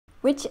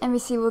Which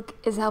NVC book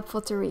is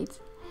helpful to read?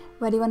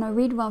 Whether you want to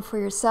read one for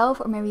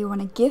yourself or maybe you want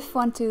to give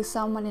one to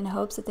someone in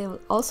hopes that they will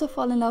also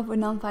fall in love with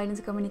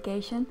nonviolent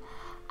communication,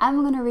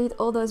 I'm going to read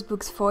all those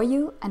books for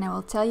you and I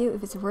will tell you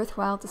if it's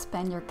worthwhile to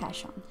spend your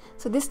cash on.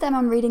 So this time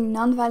I'm reading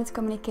Nonviolent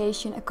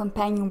Communication, a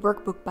companion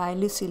workbook by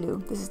Lucy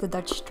Liu. This is the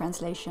Dutch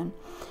translation.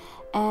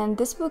 And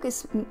this book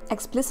is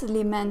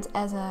explicitly meant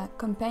as a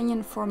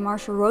companion for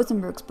Marshall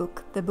Rosenberg's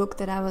book, the book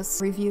that I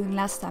was reviewing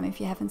last time. If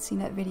you haven't seen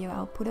that video,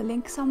 I'll put a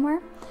link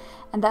somewhere.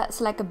 And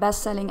that's like a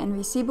best-selling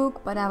NVC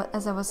book, but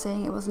as I was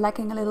saying, it was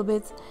lacking a little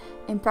bit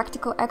in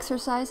practical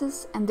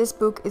exercises, and this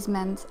book is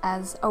meant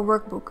as a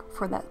workbook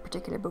for that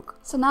particular book.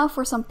 So now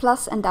for some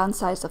plus and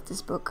downsides of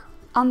this book.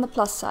 On the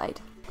plus side.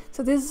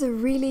 So this is a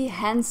really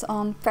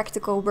hands-on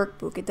practical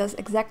workbook. It does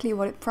exactly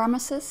what it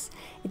promises.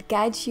 It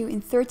guides you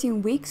in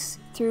 13 weeks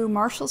through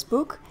Marshall's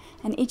book,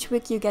 and each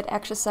week you get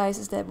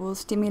exercises that will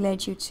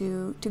stimulate you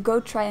to go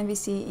try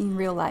NVC in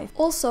real life.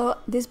 Also,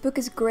 this book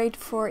is great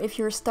for if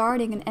you're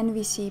starting an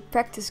NVC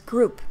practice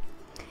group.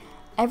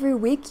 Every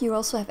week you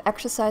also have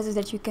exercises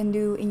that you can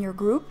do in your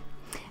group,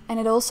 and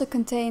it also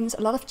contains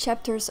a lot of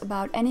chapters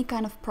about any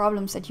kind of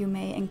problems that you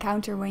may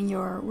encounter when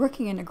you're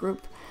working in a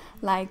group.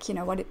 Like, you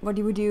know, what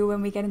do we do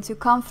when we get into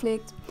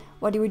conflict?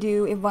 What do we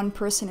do if one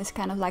person is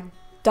kind of like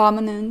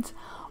dominant?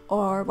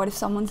 Or what if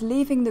someone's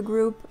leaving the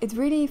group? It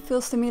really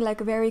feels to me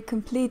like a very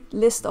complete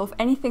list of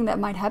anything that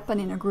might happen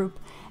in a group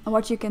and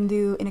what you can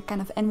do in a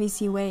kind of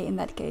NVC way in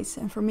that case.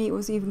 And for me, it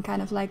was even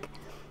kind of like,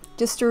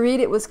 just to read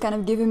it was kind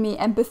of giving me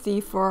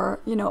empathy for,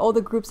 you know, all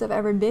the groups I've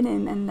ever been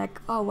in, and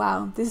like, oh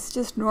wow, this is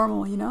just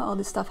normal, you know, all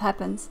this stuff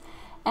happens.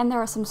 And there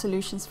are some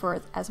solutions for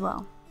it as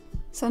well.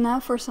 So now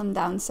for some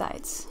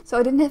downsides. So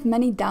I didn't have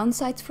many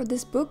downsides for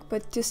this book,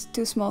 but just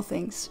two small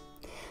things.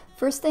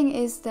 First thing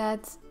is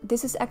that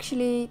this is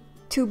actually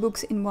 2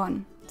 books in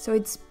one. So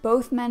it's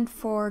both meant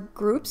for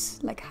groups,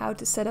 like how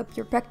to set up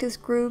your practice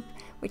group,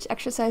 which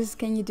exercises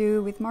can you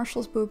do with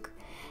Marshall's book,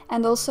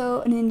 and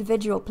also an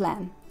individual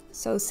plan.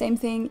 So same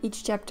thing,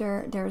 each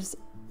chapter there's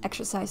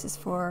exercises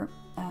for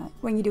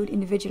when you do it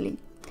individually.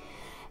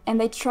 And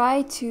they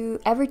try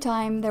to, every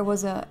time there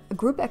was a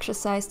group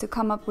exercise, to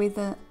come up with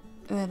an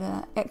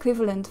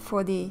equivalent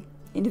for the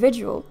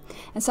individual.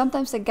 And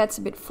sometimes that gets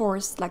a bit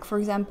forced, like for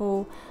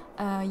example,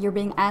 you're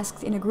being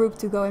asked in a group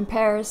to go in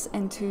pairs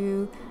and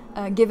to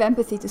give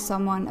empathy to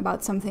someone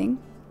about something.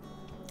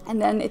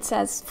 And then it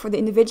says for the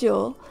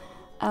individual,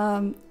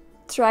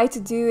 try to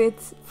do it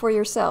for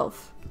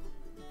yourself.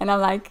 And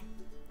I'm like,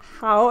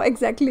 how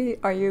exactly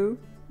are you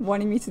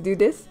wanting me to do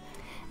this?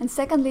 And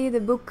secondly, the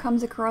book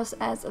comes across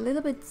as a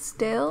little bit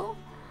stale.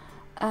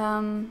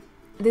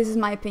 This is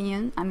my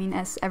opinion, I mean,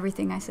 as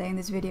everything I say in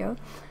this video.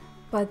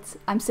 But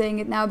I'm saying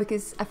it now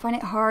because I find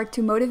it hard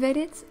to motivate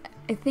it.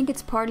 I think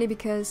it's partly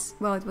because,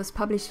 well, it was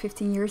published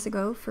 15 years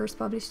ago, first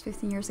published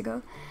 15 years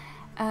ago.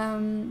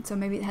 So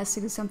maybe it has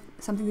to do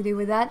something to do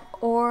with that.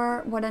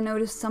 Or what I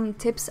noticed, some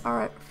tips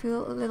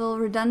feel a little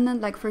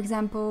redundant. Like for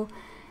example,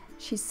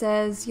 she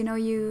says, you know,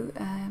 you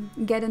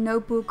get a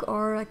notebook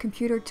or a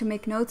computer to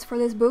make notes for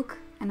this book.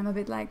 And I'm a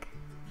bit like,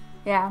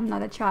 yeah, I'm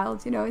not a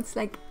child, you know, it's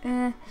like,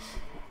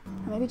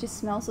 maybe it just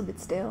smells a bit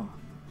stale.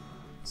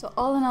 So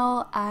all in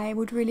all, I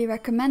would really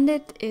recommend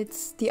it.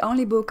 It's the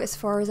only book, as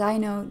far as I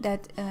know,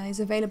 that is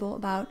available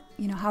about,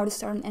 you know, how to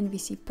start an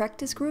NVC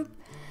practice group.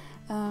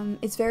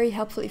 It's very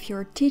helpful if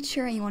you're a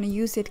teacher and you want to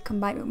use it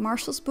combined with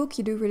Marshall's book.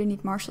 You do really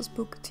need Marshall's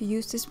book to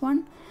use this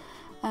one.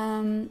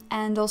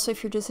 And also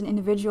if you're just an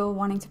individual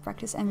wanting to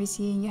practice NVC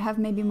and you have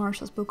maybe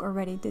Marshall's book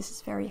already, this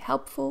is very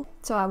helpful.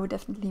 So I would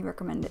definitely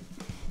recommend it.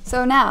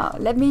 So now,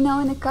 let me know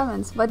in the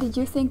comments, what did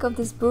you think of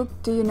this book?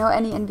 Do you know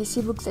any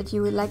NVC books that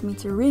you would like me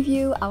to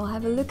review? I will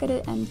have a look at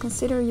it and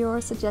consider your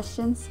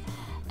suggestions.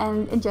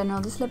 And in general,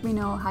 just let me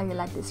know how you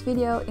like this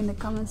video in the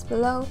comments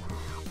below.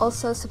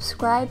 Also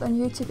subscribe on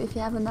YouTube if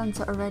you haven't done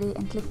so already,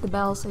 and click the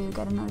bell so you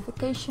get a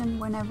notification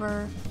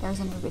whenever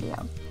there's a new video.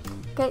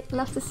 Okay,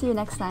 love to see you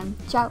next time.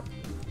 Ciao!